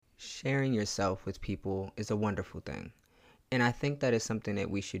Sharing yourself with people is a wonderful thing. And I think that is something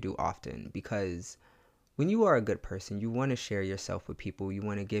that we should do often because when you are a good person, you want to share yourself with people. You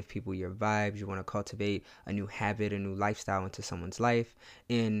want to give people your vibes. You want to cultivate a new habit, a new lifestyle into someone's life.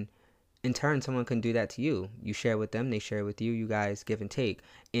 And in turn, someone can do that to you. You share with them, they share with you. You guys give and take.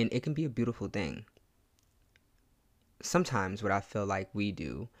 And it can be a beautiful thing. Sometimes what I feel like we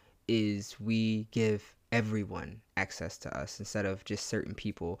do is we give everyone access to us instead of just certain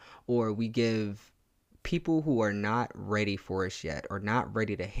people, or we give people who are not ready for us yet or not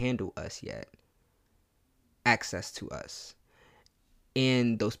ready to handle us yet access to us.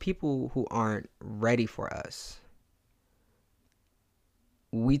 And those people who aren't ready for us,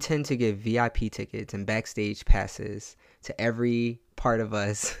 we tend to give VIP tickets and backstage passes to every part of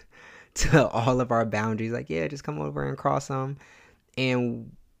us, to all of our boundaries. Like, yeah, just come over and cross them.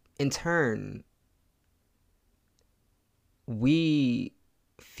 And in turn, we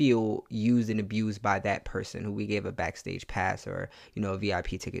feel used and abused by that person who we gave a backstage pass or, a VIP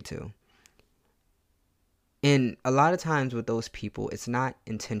ticket to. And a lot of times with those people, it's not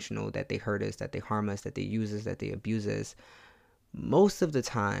intentional that they hurt us, that they harm us, that they use us, that they abuse us. Most of the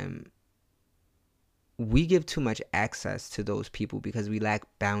time, we give too much access to those people because we lack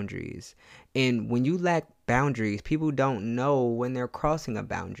boundaries. And when you lack boundaries, people don't know when they're crossing a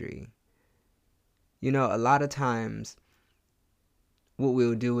boundary. A lot of times what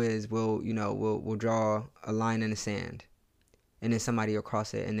we'll do is we'll draw a line in the sand, and then somebody will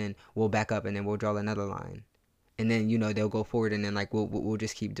cross it, and then we'll back up, and then we'll draw another line, and then they'll go forward, and then like we'll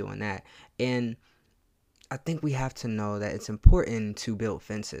just keep doing that. And I think we have to know that it's important to build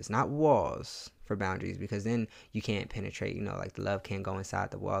fences, not walls, for boundaries, because then you can't penetrate, like the love can't go inside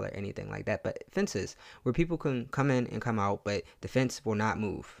the wall or anything like that. But fences where people can come in and come out, but the fence will not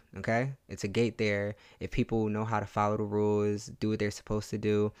move. Okay? It's a gate there. If people know how to follow the rules, do what they're supposed to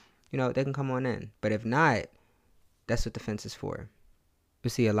do, they can come on in. But if not, that's what the fence is for.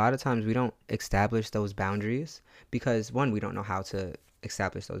 But see, a lot of times we don't establish those boundaries because, one, we don't know how to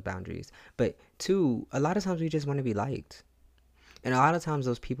establish those boundaries. But two, a lot of times we just want to be liked. And a lot of times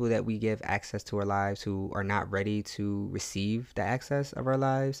those people that we give access to our lives who are not ready to receive the access of our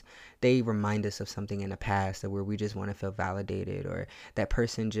lives, they remind us of something in the past that where we just want to feel validated, or that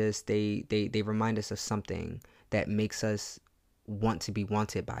person just they remind us of something that makes us want to be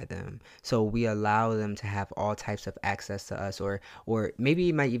wanted by them. So we allow them to have all types of access to us, or maybe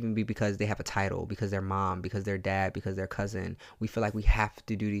it might even be because they have a title, because they're mom, because they're dad, because they're cousin. We feel like we have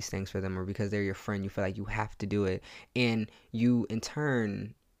to do these things for them, or because they're your friend, you feel like you have to do it. And you in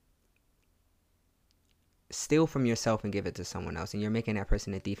turn steal from yourself and give it to someone else, and you're making that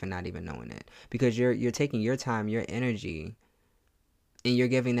person a thief and not even knowing it, because you're taking your time, your energy, and you're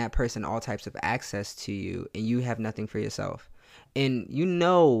giving that person all types of access to you, and you have nothing for yourself. And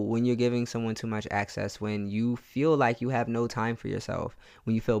when you're giving someone too much access, when you feel like you have no time for yourself,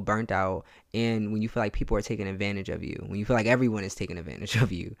 when you feel burnt out, and when you feel like people are taking advantage of you, when you feel like everyone is taking advantage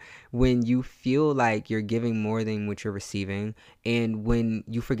of you, when you feel like you're giving more than what you're receiving, and when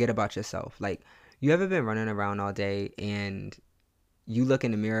you forget about yourself. Like, you ever been running around all day and you look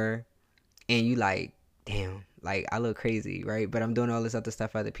in the mirror and you like, damn, like I look crazy, right? But I'm doing all this other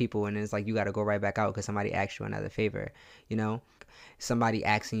stuff for other people, and it's like you got to go right back out because somebody asked you another favor, somebody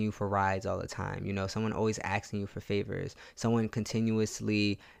asking you for rides all the time, someone always asking you for favors, someone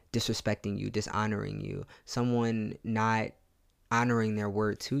continuously disrespecting you, dishonoring you, someone not honoring their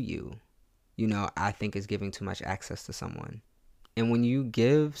word to you, I think is giving too much access to someone. And when you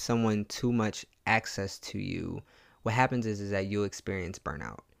give someone too much access to you, what happens is that you'll experience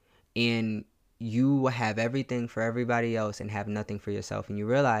burnout. And you will have everything for everybody else and have nothing for yourself. And you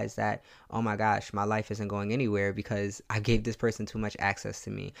realize that, oh my gosh, my life isn't going anywhere because I gave this person too much access to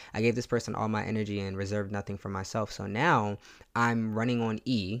me. I gave this person all my energy and reserved nothing for myself. So now I'm running on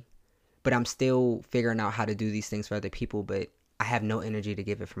E, but I'm still figuring out how to do these things for other people, but I have no energy to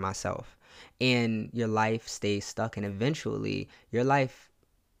give it for myself. And your life stays stuck, and eventually your life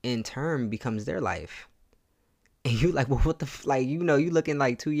in turn becomes their life. And you like, well, what the like, you looking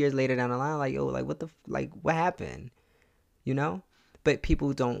like 2 years later down the line, like, yo, like, what happened, you know? But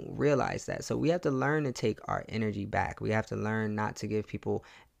people don't realize that. So we have to learn to take our energy back. We have to learn not to give people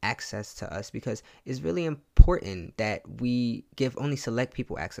access to us, because it's really important that we give only select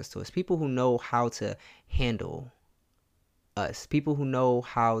people access to us. People who know how to handle us, people who know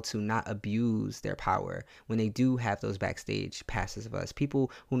how to not abuse their power when they do have those backstage passes of us, people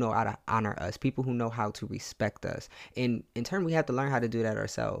who know how to honor us, people who know how to respect us. And in turn, we have to learn how to do that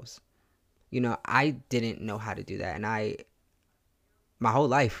ourselves. I didn't know how to do that, and my whole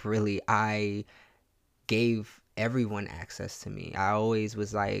life really, I gave everyone access to me. I always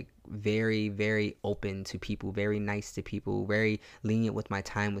was like very, very open to people, very nice to people, very lenient with my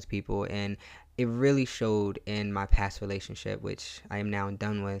time with people. And it really showed in my past relationship, which I am now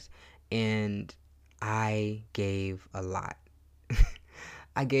done with. And I gave a lot.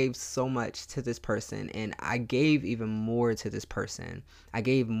 I gave so much to this person, and I gave even more to this person. I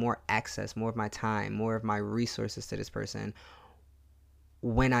gave more access, more of my time, more of my resources to this person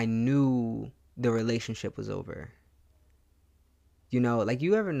when I knew the relationship was over. You know, like,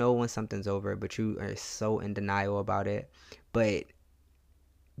 you ever know when something's over, but you are so in denial about it. But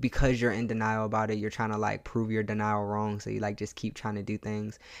because you're in denial about it, you're trying to like prove your denial wrong. So you like just keep trying to do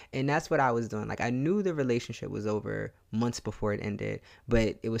things. And that's what I was doing. Like, I knew the relationship was over months before it ended,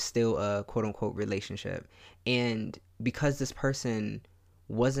 but it was still a quote unquote relationship. And because this person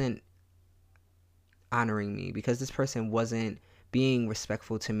wasn't honoring me, because this person wasn't being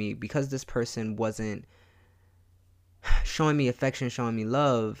respectful to me, because this person wasn't showing me affection, showing me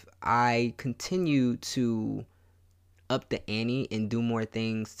love, I continued to up the ante and do more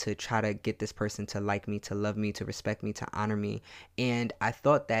things to try to get this person to like me, to love me, to respect me, to honor me. And I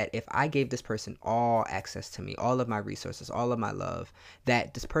thought that if I gave this person all access to me, all of my resources, all of my love,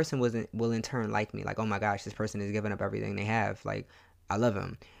 that this person will in turn like me. Like, oh my gosh, this person is giving up everything they have. Like, I love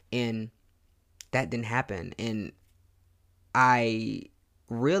him. And that didn't happen. And I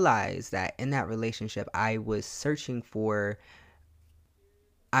realized that in that relationship, I wanted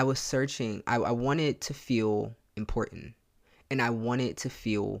to feel important, and I wanted to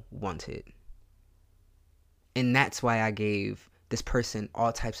feel wanted. And that's why I gave this person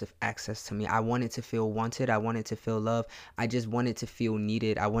all types of access to me. I wanted to feel wanted. I wanted to feel love. I just wanted to feel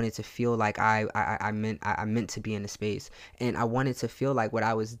needed. I wanted to feel like I meant to be in a space. And I wanted to feel like what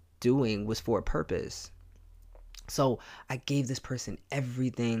I was doing was for a purpose. So I gave this person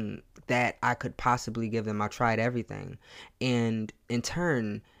everything that I could possibly give them. I tried everything. And in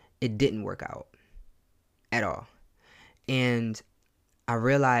turn, it didn't work out at all. And I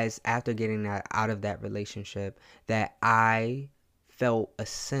realized after getting that out of that relationship that I felt a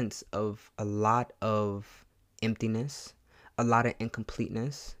sense of a lot of emptiness, a lot of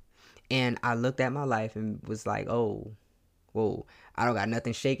incompleteness. And I looked at my life and was like, oh, whoa, I don't got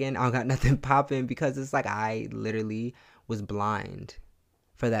nothing shaking. I don't got nothing popping, because it's like I literally was blind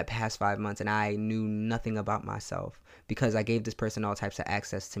for that past 5 months, and I knew nothing about myself because I gave this person all types of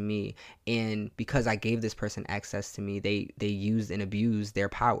access to me. And because I gave this person access to me, they used and abused their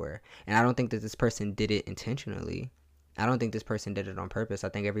power. And I don't think that this person did it intentionally. I don't think this person did it on purpose. I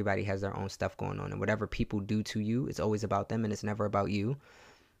think everybody has their own stuff going on, and whatever people do to you, it's always about them and it's never about you.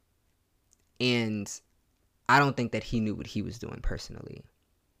 And I don't think that he knew what he was doing personally.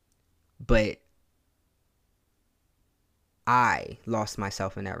 But I lost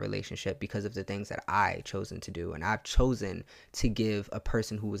myself in that relationship because of the things that I chosen to do. And I've chosen to give a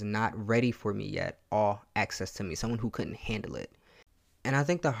person who was not ready for me yet all access to me, someone who couldn't handle it. And I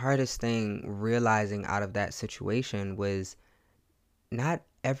think the hardest thing realizing out of that situation was not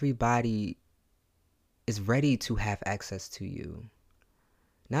everybody is ready to have access to you.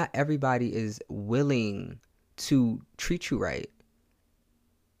 Not everybody is willing to treat you right.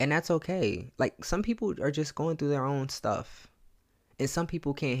 And that's okay. Like, some people are just going through their own stuff, and some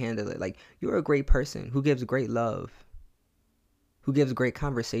people can't handle it. Like, you're a great person who gives great love, who gives great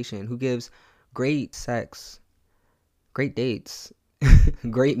conversation, who gives great sex, great dates,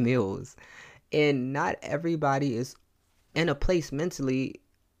 great meals. And not everybody is in a place mentally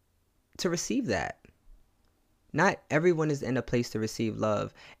to receive that. Not everyone is in a place to receive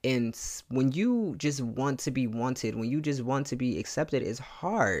love. And when you just want to be wanted, when you just want to be accepted, it's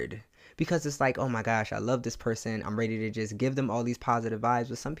hard. Because it's like, oh my gosh, I love this person. I'm ready to just give them all these positive vibes.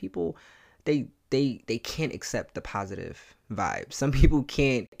 But some people, they can't accept the positive vibes. Some people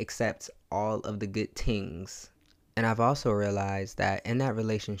can't accept all of the good things. And I've also realized that in that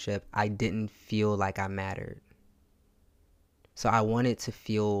relationship, I didn't feel like I mattered. So I wanted to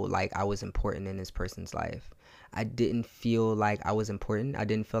feel like I was important in this person's life. I didn't feel like I was important. I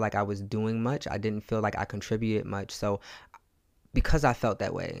didn't feel like I was doing much. I didn't feel like I contributed much. So because I felt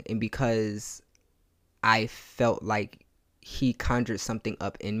that way, and because I felt like he conjured something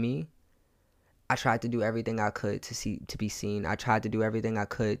up in me, I tried to do everything I could to be seen. I tried to do everything I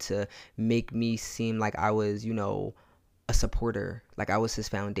could to make me seem like I was, a supporter, like I was his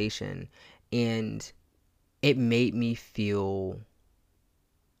foundation. And it made me feel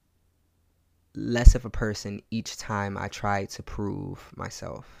less of a person each time I tried to prove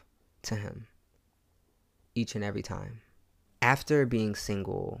myself to him. Each and every time. After being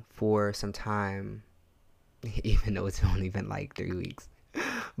single for some time, even though it's only been like 3 weeks,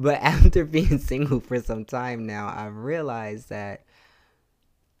 But after being single for some time now, I've realized that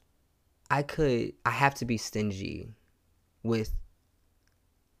I have to be stingy with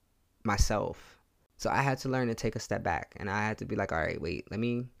myself. So I had to learn to take a step back, and I had to be like, all right, wait, let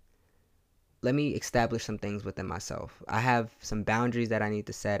me establish some things within myself. I have some boundaries that I need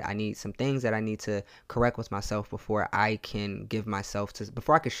to set. I need some things that I need to correct with myself before I can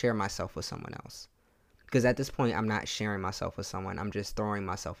before I can share myself with someone else. Because at this point, I'm not sharing myself with someone. I'm just throwing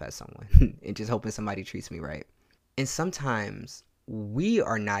myself at someone and just hoping somebody treats me right. And sometimes we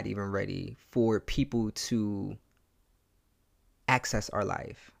are not even ready for people to access our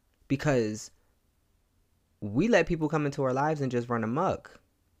life, because we let people come into our lives and just run amok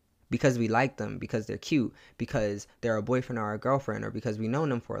because we like them, because they're cute, because they're a boyfriend or a girlfriend, or because we known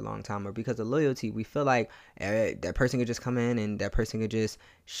them for a long time, or because of loyalty. We feel like that person could just come in and that person could just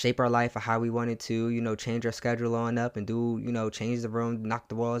shape our life how we wanted to, change our schedule on up and do, change the room, knock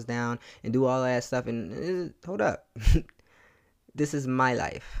the walls down and do all that stuff. And hold up. This is my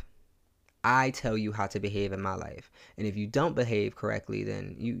life. I tell you how to behave in my life. And if you don't behave correctly,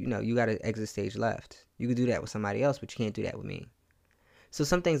 then you got to exit stage left. You could do that with somebody else, but you can't do that with me. So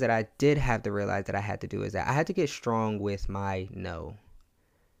some things that I did have to realize that I had to do is that I had to get strong with my no.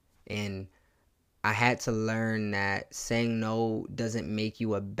 And I had to learn that saying no doesn't make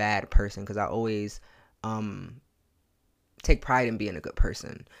you a bad person, because I always take pride in being a good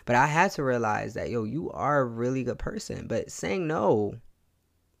person. But I had to realize that, you are a really good person. But saying no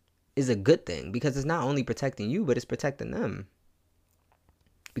is a good thing, because it's not only protecting you, but it's protecting them.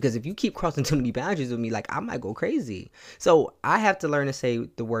 Because if you keep crossing too many boundaries with me, I might go crazy. So I have to learn to say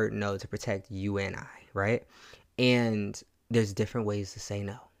the word no to protect you and I, right? And there's different ways to say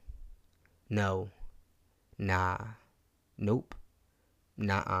no. No. Nah. Nope.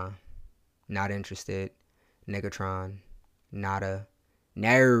 Nah. Not interested. Negatron. Nada.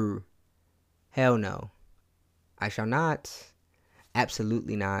 No. Hell no. I shall not.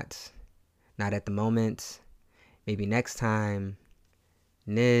 Absolutely not. Not at the moment. Maybe next time.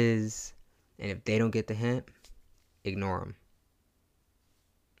 Niz. And if they don't get the hint, ignore them.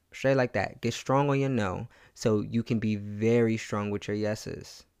 Straight like that. Get strong on your no, so you can be very strong with your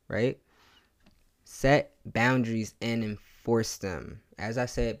yeses, right? Set boundaries and enforce them. As I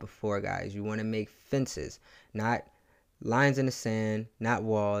said before, guys, you want to make fences, not lines in the sand, not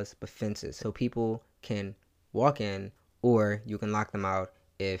walls, but fences, so people can walk in, or you can lock them out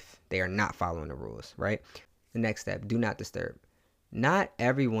if they are not following the rules, right? The next step, do not disturb. Not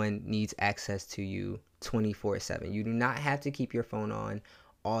everyone needs access to you 24/7. You do not have to keep your phone on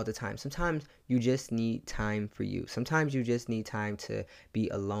all the time. Sometimes you just need time for you. Sometimes you just need time to be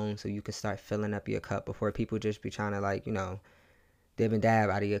alone so you can start filling up your cup before people just be trying to dib and dab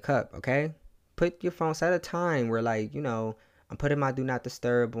out of your cup, okay? Put your phone, set a time where I'm putting my do not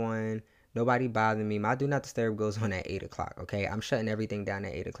disturb on. Nobody bothering me. My do not disturb goes on at 8 o'clock, okay? I'm shutting everything down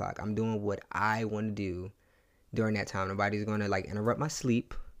at 8 o'clock. I'm doing what I want to do during that time. Nobody's going to interrupt my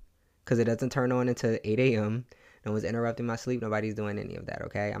sleep, because it doesn't turn on until 8 a.m. No one's interrupting my sleep. Nobody's doing any of that,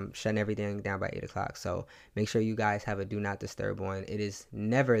 okay? I'm shutting everything down by 8 o'clock. So make sure you guys have a do not disturb on. It is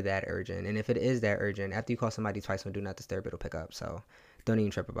never that urgent. And if it is that urgent, after you call somebody twice on do not disturb, it'll pick up. So don't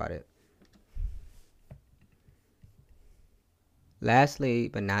even trip about it. Lastly,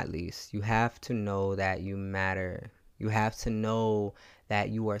 but not least, you have to know that you matter. You have to know that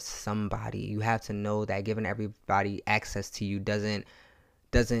you are somebody. You have to know that giving everybody access to you doesn't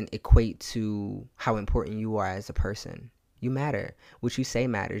equate to how important you are as a person. You matter. What you say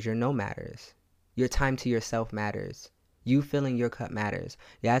matters. Your no matters. Your time to yourself matters. You filling your cup matters.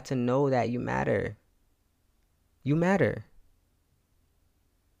 You have to know that you matter. You matter.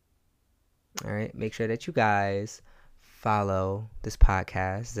 All right. Make sure that you guys follow this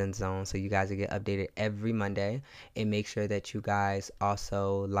podcast, Zen Zone, so you guys will get updated every Monday. And make sure that you guys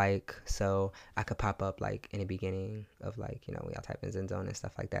also so I could pop up in the beginning of when y'all type in Zen Zone and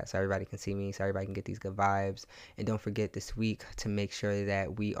stuff like that, so everybody can see me, so everybody can get these good vibes. And don't forget this week to make sure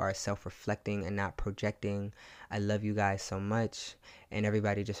that we are self-reflecting and not projecting. I love you guys so much. And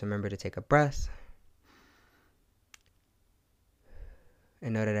everybody just remember to take a breath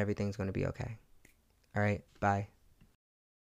and know that everything's going to be okay. All right, bye.